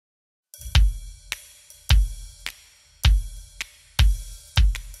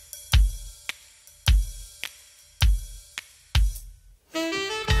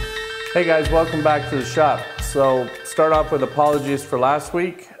Hey guys, welcome back to the shop. So start off with apologies for last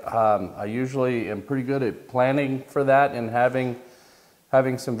week. I usually am pretty good at planning for that and having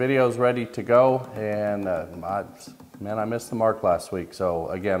some videos ready to go, and I missed the mark last week. So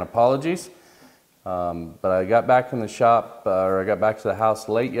again, apologies. But I got back in the shop, or I got back to the house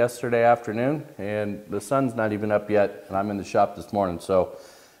late yesterday afternoon, and the sun's not even up yet, and I'm in the shop this morning, so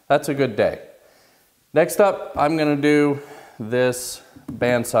that's a good day. Next up, I'm gonna do this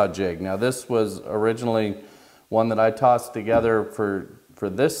bandsaw jig. Now this was originally one that I tossed together for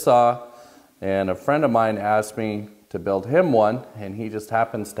this saw, and a friend of mine asked me to build him one, and he just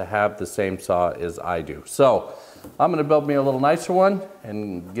happens to have the same saw as I do. So I'm gonna build me a little nicer one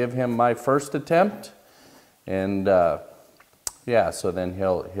and give him my first attempt, and yeah, so then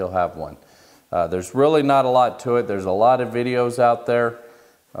he'll have one. There's really not a lot to it. There's a lot of videos out there.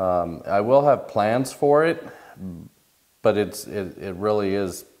 I will have plans for it, but it really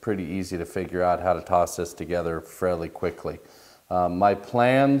is pretty easy to figure out how to toss this together fairly quickly. My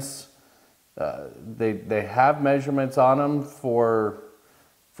plans, they have measurements on them for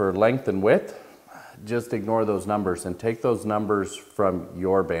length and width. Just ignore those numbers and take those numbers from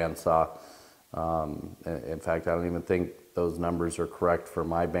your bandsaw. In fact, I don't even think those numbers are correct for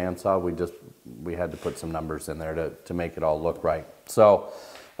my bandsaw. We had to put some numbers in there to make it all look right. So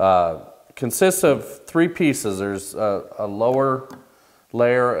consists of 3 pieces. There's a lower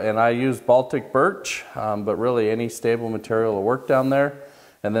layer, and I use Baltic birch, but really any stable material will work down there.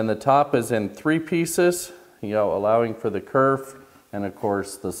 And then the top is in 3 pieces, allowing for the curve and of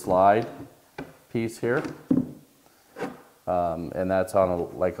course the slide piece here. And that's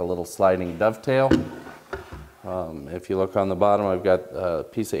on like a little sliding dovetail. If you look on the bottom, I've got a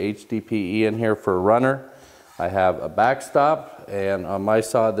piece of HDPE in here for a runner. I have a backstop, and on my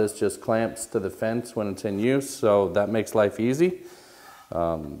saw this just clamps to the fence when it's in use, so that makes life easy.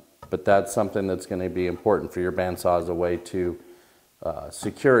 But that's something that's going to be important for your bandsaw as a way to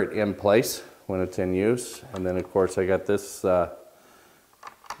secure it in place when it's in use. And then of course I got this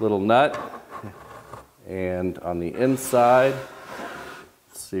little nut, and on the inside,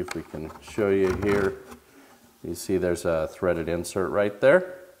 let's see if we can show you here. You see there's a threaded insert right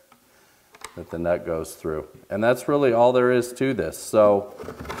there that the nut goes through. And that's really all there is to this. So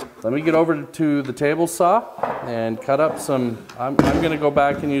let me get over to the table saw and cut up some, I'm gonna go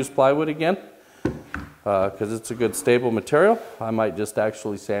back and use plywood again because it's a good stable material. I might just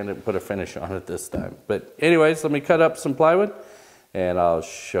actually sand it and put a finish on it this time. But anyways, let me cut up some plywood and I'll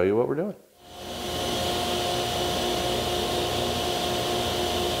show you what we're doing.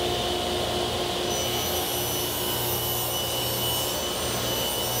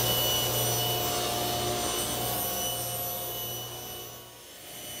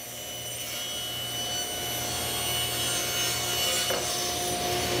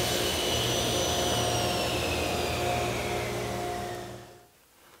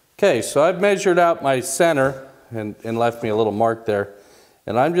 Okay, so I've measured out my center and left me a little mark there.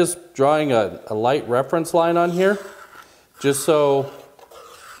 And I'm just drawing a light reference line on here, just so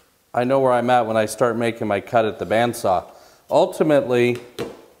I know where I'm at when I start making my cut at the bandsaw. Ultimately,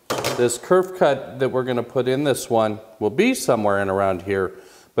 this curve cut that we're gonna put in this one will be somewhere in around here,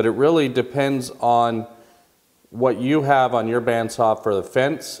 but it really depends on what you have on your bandsaw for the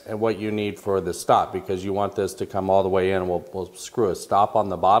fence and what you need for the stop, because you want this to come all the way in, and we'll screw a stop on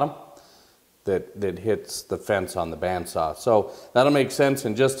the bottom that hits the fence on the bandsaw. So that'll make sense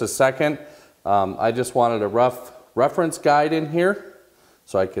in just a second. I just wanted a rough reference guide in here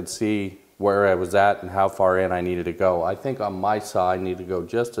so I could see where I was at and how far in I needed to go. I think on my saw I need to go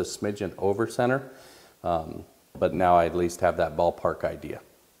just a smidgen over center, but now I at least have that ballpark idea.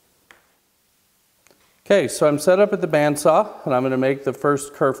 Okay, so I'm set up at the bandsaw, and I'm going to make the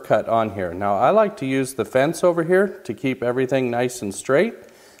first curve cut on here. Now I like to use the fence over here to keep everything nice and straight.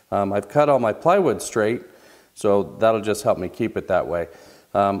 I've cut all my plywood straight, so that'll just help me keep it that way.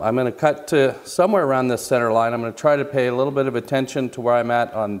 I'm going to cut to somewhere around this center line. I'm going to try to pay a little bit of attention to where I'm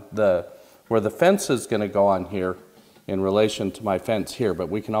at on where the fence is going to go on here in relation to my fence here, but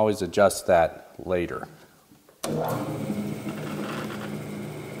we can always adjust that later.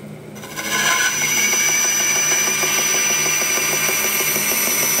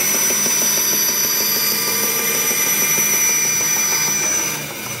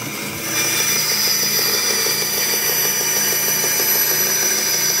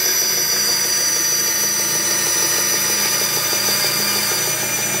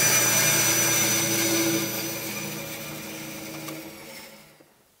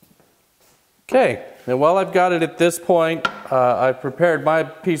 Okay, and while I've got it at this point, I've prepared my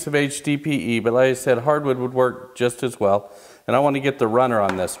piece of HDPE, but like I said, hardwood would work just as well. And I want to get the runner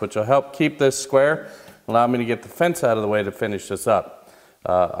on this, which will help keep this square, allow me to get the fence out of the way to finish this up.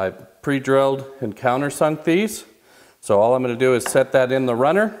 I've pre-drilled and countersunk these, so all I'm going to do is set that in the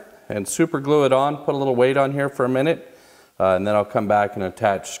runner and super glue it on, put a little weight on here for a minute, and then I'll come back and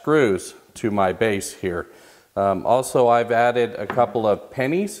attach screws to my base here. Also, I've added a couple of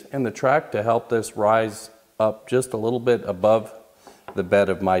pennies in the track to help this rise up just a little bit above the bed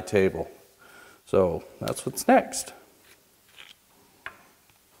of my table. So that's what's next.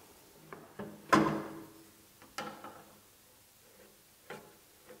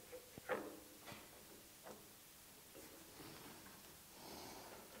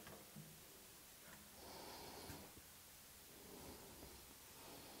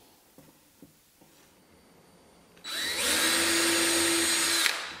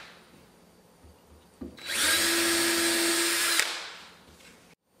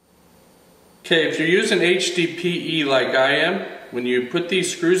 Okay, if you're using HDPE like I am, when you put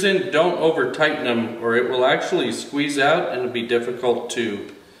these screws in, don't over tighten them or it will actually squeeze out and it'll be difficult to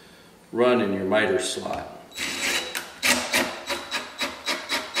run in your miter slot.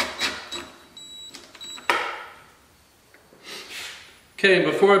 Okay,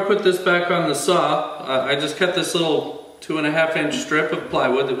 before I put this back on the saw, I just cut this little 2.5 inch strip of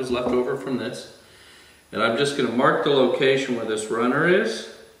plywood that was left over from this. And I'm just going to mark the location where this runner is.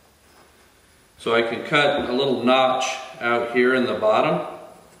 So I can cut a little notch out here in the bottom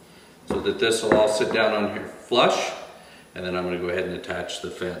so that this will all sit down on here flush, and then I'm going to go ahead and attach the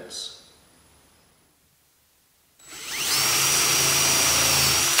fence.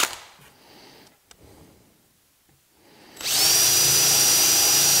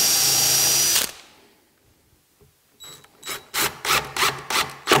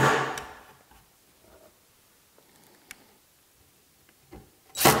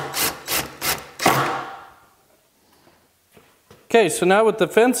 Okay, so now with the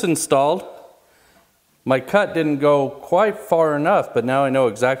fence installed, my cut didn't go quite far enough, but now I know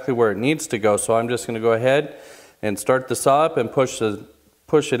exactly where it needs to go, so I'm just going to go ahead and start the saw up and push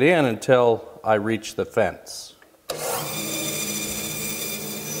it in until I reach the fence.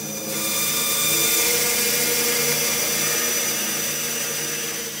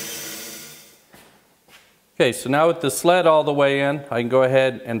 Okay, so now with the sled all the way in, I can go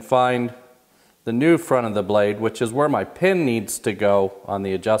ahead and find the new front of the blade, which is where my pin needs to go on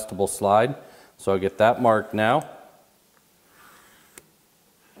the adjustable slide. So I'll get that marked now.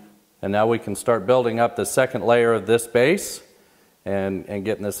 And now we can start building up the second layer of this base and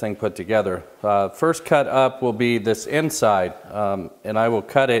getting this thing put together. First cut up will be this inside, and I will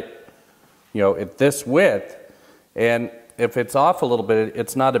cut it, at this width. And if it's off a little bit,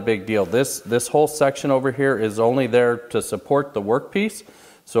 it's not a big deal. This whole section over here is only there to support the workpiece.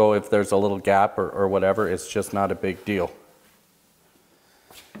 So if there's a little gap or whatever, it's just not a big deal.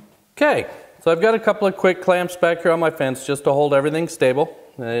 Okay, so I've got a couple of quick clamps back here on my fence just to hold everything stable,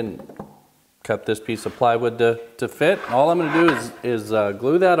 and cut this piece of plywood to fit. All I'm going to do is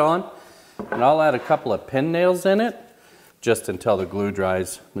glue that on, and I'll add a couple of pin nails in it just until the glue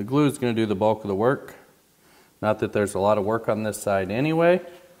dries. The glue is going to do the bulk of the work. Not that there's a lot of work on this side anyway.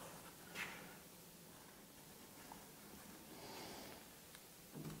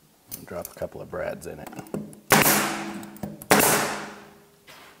 Drop a couple of brads in it.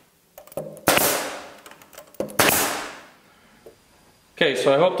 Okay,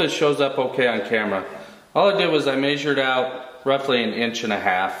 so I hope this shows up okay on camera. All I did was I measured out roughly 1.5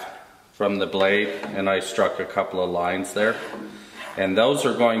 inches from the blade, and I struck a couple of lines there. And those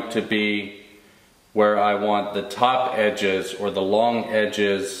are going to be where I want the top edges or the long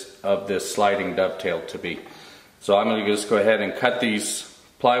edges of this sliding dovetail to be. So I'm going to just go ahead and cut these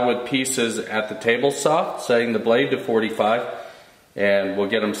plywood pieces at the table saw, setting the blade to 45, and we'll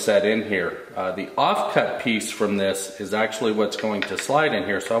get them set in here. The offcut piece from this is actually what's going to slide in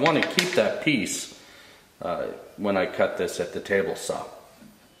here, so I want to keep that piece when I cut this at the table saw.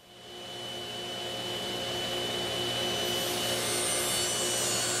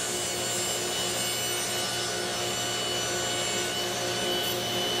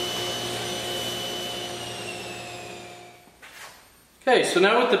 Okay, so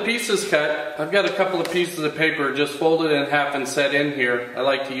now with the pieces cut, I've got a couple of pieces of paper just folded in half and set in here. I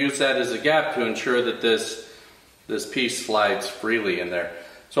like to use that as a gap to ensure that this piece slides freely in there.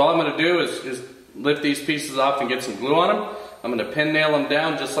 So all I'm going to do is lift these pieces off and get some glue on them. I'm going to pin nail them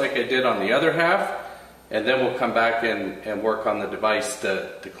down just like I did on the other half, and then we'll come back and work on the device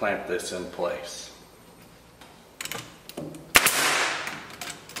to clamp this in place.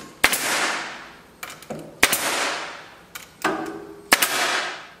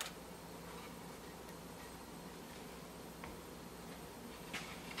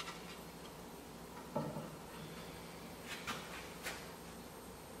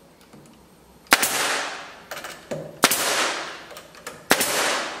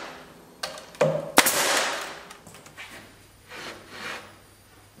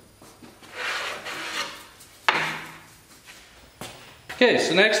 Okay,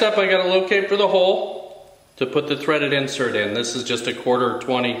 so next up I got to locate for the hole to put the threaded insert in. This is just a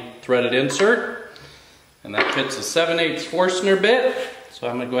 1/4 threaded insert, and that fits a 7/8 Forstner bit. So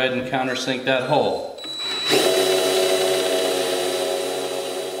I'm going to go ahead and countersink that hole.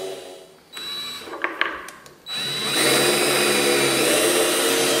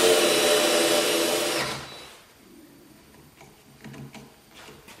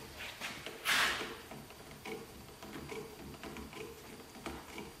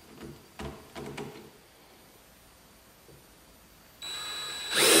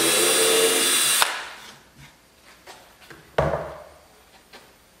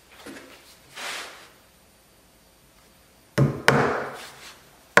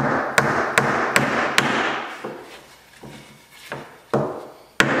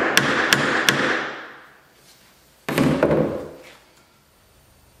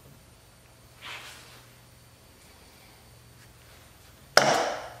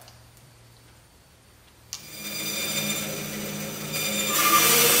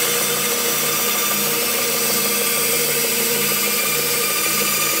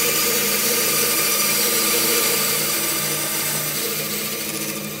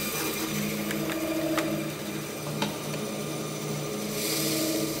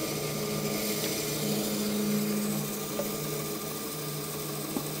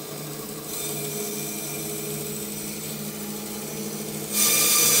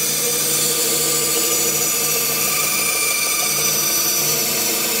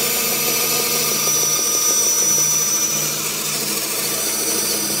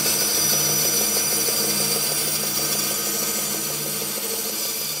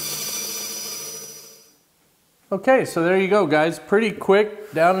 Okay, so there you go, guys. Pretty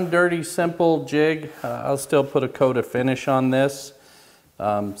quick, down and dirty, simple jig. I'll still put a coat of finish on this,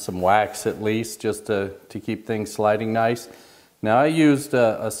 some wax at least, just to keep things sliding nice. Now I used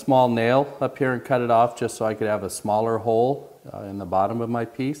a small nail up here and cut it off just so I could have a smaller hole in the bottom of my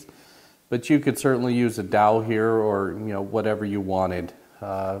piece. But you could certainly use a dowel here, or whatever you wanted.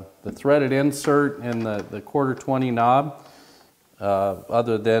 The threaded insert and the 1/4 knob,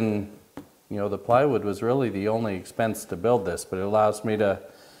 other than the plywood, was really the only expense to build this, but it allows me to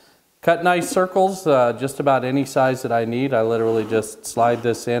cut nice circles just about any size that I need. I literally just slide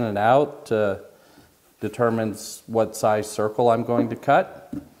this in and out, determines what size circle I'm going to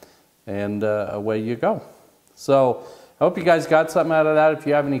cut, and away you go. So I hope you guys got something out of that. If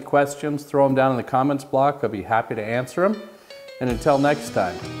you have any questions, throw them down in the comments block. I'll be happy to answer them. And until next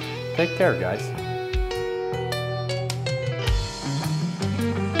time, take care, guys.